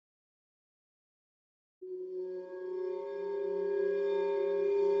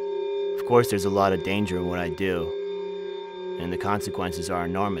course, there's a lot of danger in what I do, and the consequences are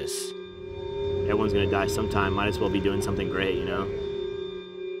enormous. Everyone's gonna die sometime, might as well be doing something great, you know?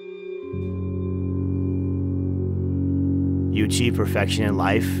 You achieve perfection in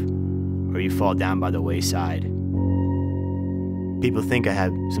life, or you fall down by the wayside. People think I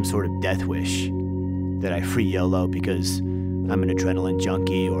have some sort of death wish, that I free Yolo because I'm an adrenaline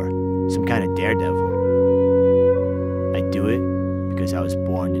junkie or some kind of daredevil. I do it because I was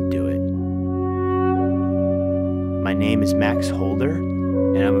born to do it. My name is Max Holder,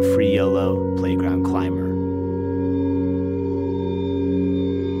 and I'm a free Yolo playground climber.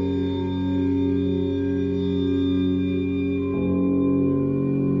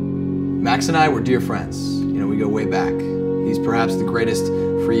 Max and I were dear friends. You know, we go way back. He's perhaps the greatest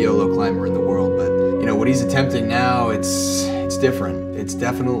free Yolo climber in the world, but you know, what he's attempting now, it's different. It's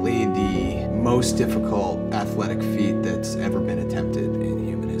definitely the most difficult athletic feat that's ever been attempted in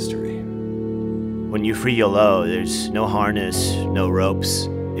human history. When you free Yolo, there's no harness, no ropes.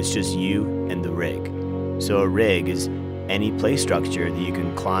 It's just you and the rig. So a rig is any play structure that you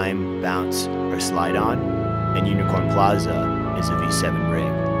can climb, bounce, or slide on, and Unicorn Plaza is a V7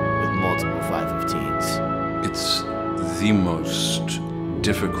 rig with multiple 515s. It's the most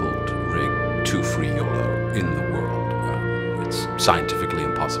difficult rig to free Yolo in the world. It's scientifically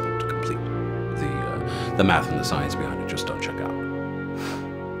impossible to complete. The math and the science behind it just don't check out.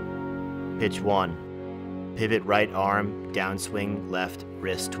 Pitch 1. Pivot right arm, downswing, left,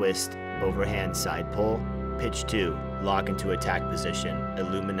 wrist twist, overhand side pull. Pitch 2. Lock into attack position,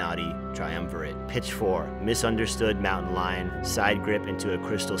 Illuminati triumvirate. Pitch 4. Misunderstood mountain lion, side grip into a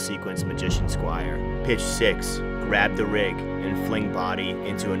crystal sequence magician squire. Pitch 6. Grab the rig and fling body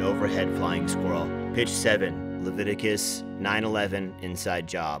into an overhead flying squirrel. Pitch 7. Leviticus 9/11 inside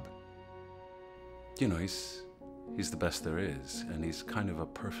job. You know, he's the best there is, and he's kind of a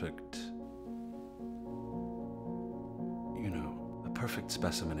perfect, you know, a perfect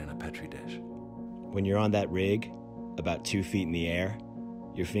specimen in a petri dish. When you're on that rig, about 2 feet in the air,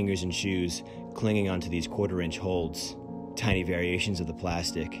 your fingers and shoes clinging onto these 1/4-inch holds, tiny variations of the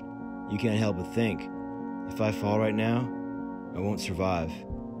plastic, you can't help but think, if I fall right now, I won't survive.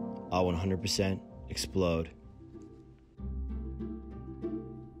 I'll 100% explode.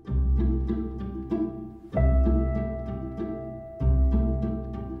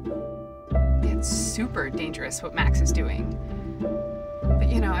 It's super dangerous what Max is doing. But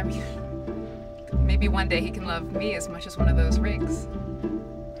you know, I mean, maybe one day he can love me as much as one of those rigs.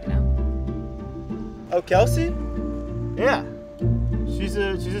 You know? Oh, Kelsey? Yeah. She's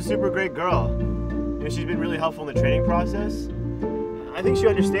a super great girl. You know, she's been really helpful in the training process. I think she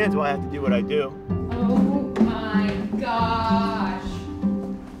understands why I have to do what I do. Oh my gosh.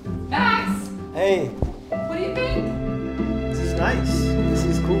 Max! Hey. What do you think? This is nice. This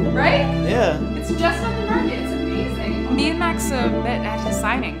is cool. Right? Yeah. It's just on the market. It's amazing. Me and Max met at his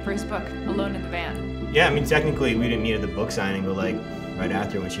signing for his book, Alone in the Van. Yeah, I mean, technically, we didn't meet at the book signing, but like, right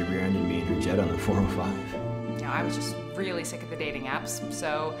after when she rear-ended me in her jet on the 405. You know, I was just really sick of the dating apps,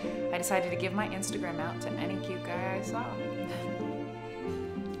 so I decided to give my Instagram out to any cute guy I saw.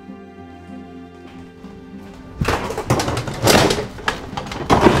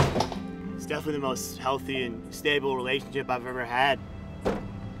 It's definitely the most healthy and stable relationship I've ever had.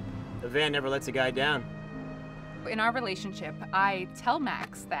 The van never lets a guy down. In our relationship, I tell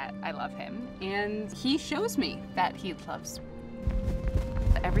Max that I love him, and he shows me that he loves me.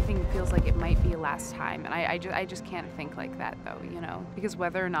 Everything feels like it might be a last time, and I just can't think like that, though, you know? Because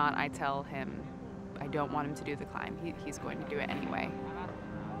whether or not I tell him I don't want him to do the climb, he's going to do it anyway.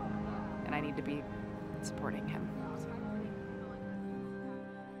 And I need to be supporting him.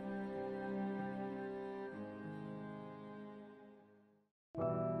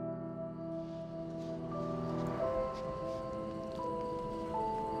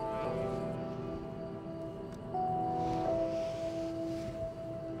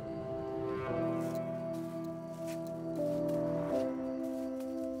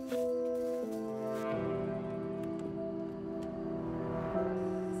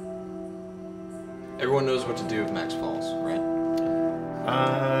 Everyone knows what to do if Max falls, right?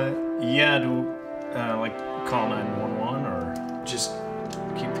 Yeah, like call 911 or? Just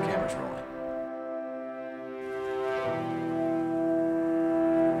keep the cameras rolling.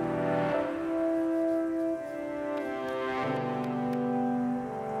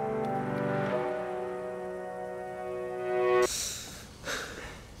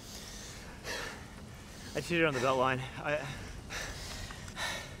 I cheated on the belt line.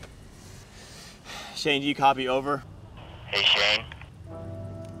 Shane, do you copy over? Hey, Shane.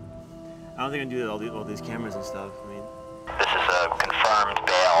 I don't think I can do all these cameras and stuff. I mean, This is a confirmed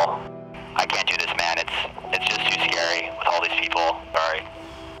bail. I can't do this, man. It's just too scary with all these people. Sorry.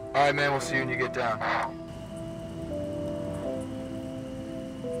 All right, man. We'll see you when you get down. God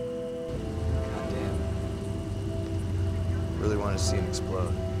damn. Really wanted to see him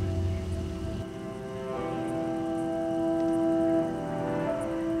explode.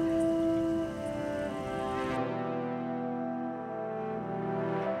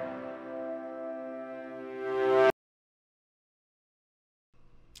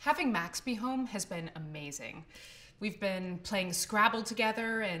 Having Max be home has been amazing. We've been playing Scrabble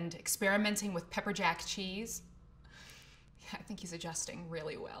together and experimenting with pepper jack cheese. I think he's adjusting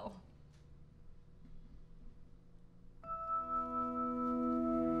really well.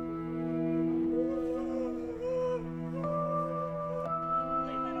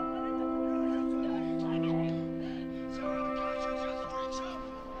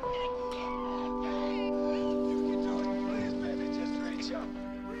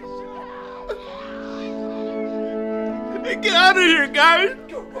 Get out of here, guys!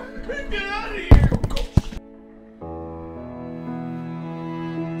 Get out of here!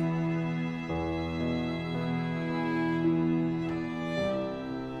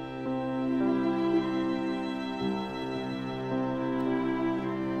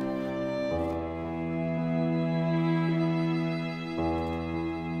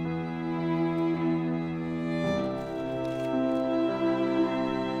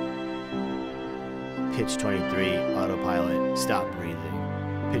 Pitch 23, autopilot, stop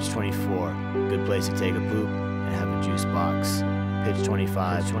breathing. Pitch 24, good place to take a poop and have a juice box. Pitch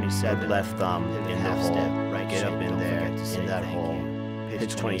 25, 27, left thumb in half step, right, get up in there, in that hole.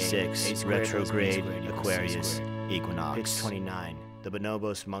 Pitch 26, retrograde, Aquarius, equinox. Pitch 29, the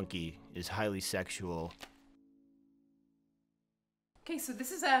bonobos monkey is highly sexual. Okay, so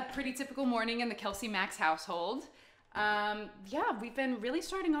this is a pretty typical morning in the Kelsey Max household. Yeah, we've been really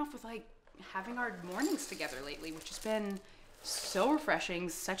starting off with like having our mornings together lately, which has been so refreshing,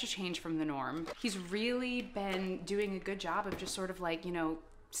 such a change from the norm. He's really been doing a good job of just sort of like, you know,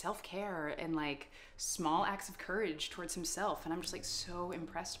 self-care and like small acts of courage towards himself, and I'm just like so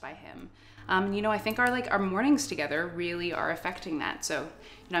impressed by him. You know, I think our mornings together really are affecting that. So,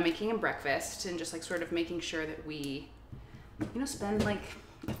 you know, I'm making him breakfast and just like sort of making sure that we, you know, spend like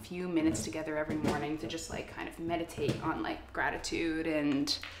a few minutes together every morning to just like kind of meditate on like gratitude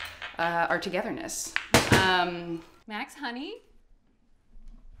and our togetherness. Max, honey.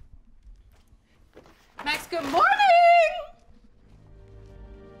 Max, good morning!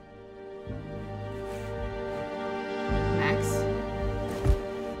 Max?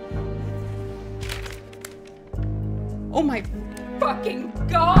 Oh my fucking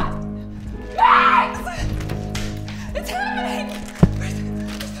God! Max! It's happening! Where's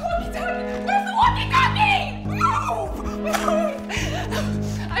the walkie-talkie? Where's the walkie-talkie? Move! Move!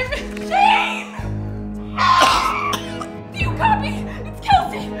 I'm in shame! Do you copy? It's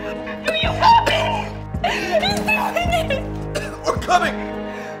Kelsey! Do you copy? He's doing it! We're coming!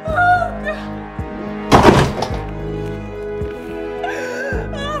 Oh, God.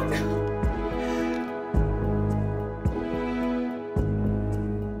 Oh, no.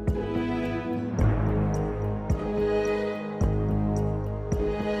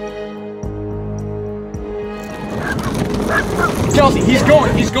 Kelsey, he's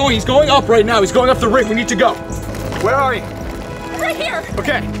going up right now. He's going up the ring. We need to go. Where are you? Right here!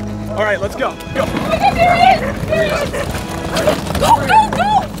 Okay. All right, let's go. Go. Oh my God, there he is! There he is! Go, go, go!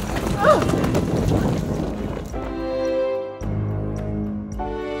 Oh.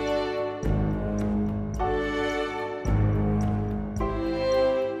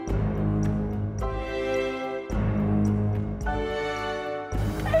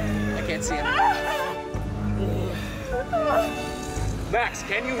 I can't see him. Max,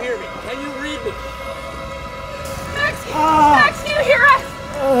 can you hear me? Can you read me? Max, Max, do you hear us?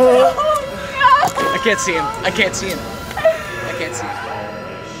 Oh, no! I can't see him. I can't see him. I can't see him.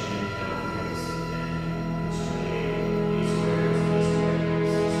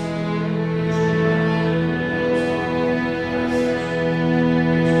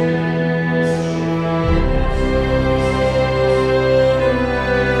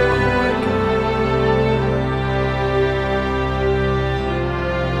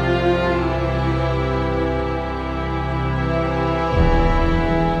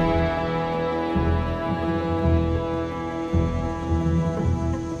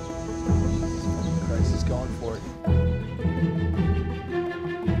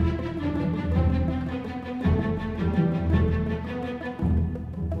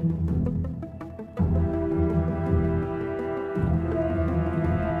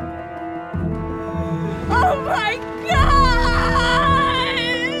 Oh my God!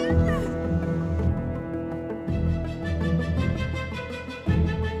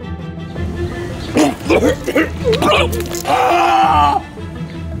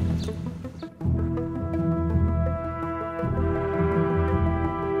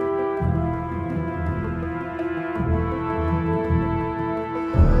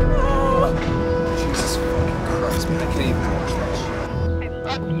 Jesus fucking Christ, man, I can't even watch that shit. I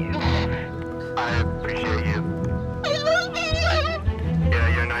love you. I appreciate you. I love you. Yeah,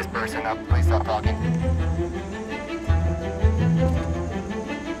 you're a nice person. Now, please stop talking.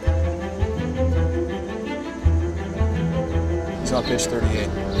 He's on pitch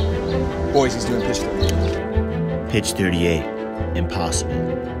 38. Boys, he's doing pitch 38. Pitch 38. Impossible.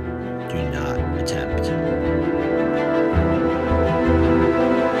 Do not attempt.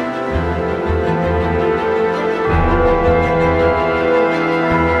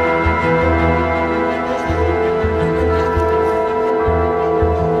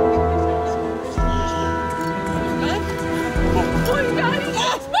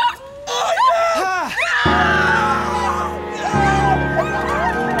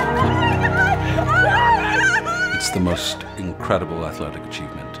 It's the most incredible athletic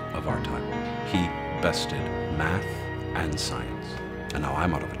achievement of our time. He bested math and science, and now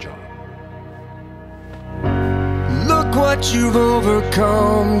I'm out of a job. Look what you've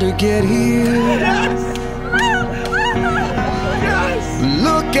overcome to get here.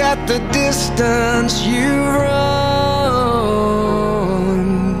 Look at the distance you've run.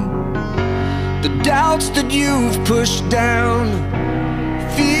 The doubts that you've pushed down,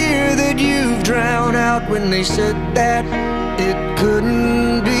 fear that you've drowned out when they said that it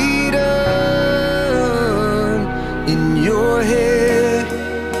couldn't be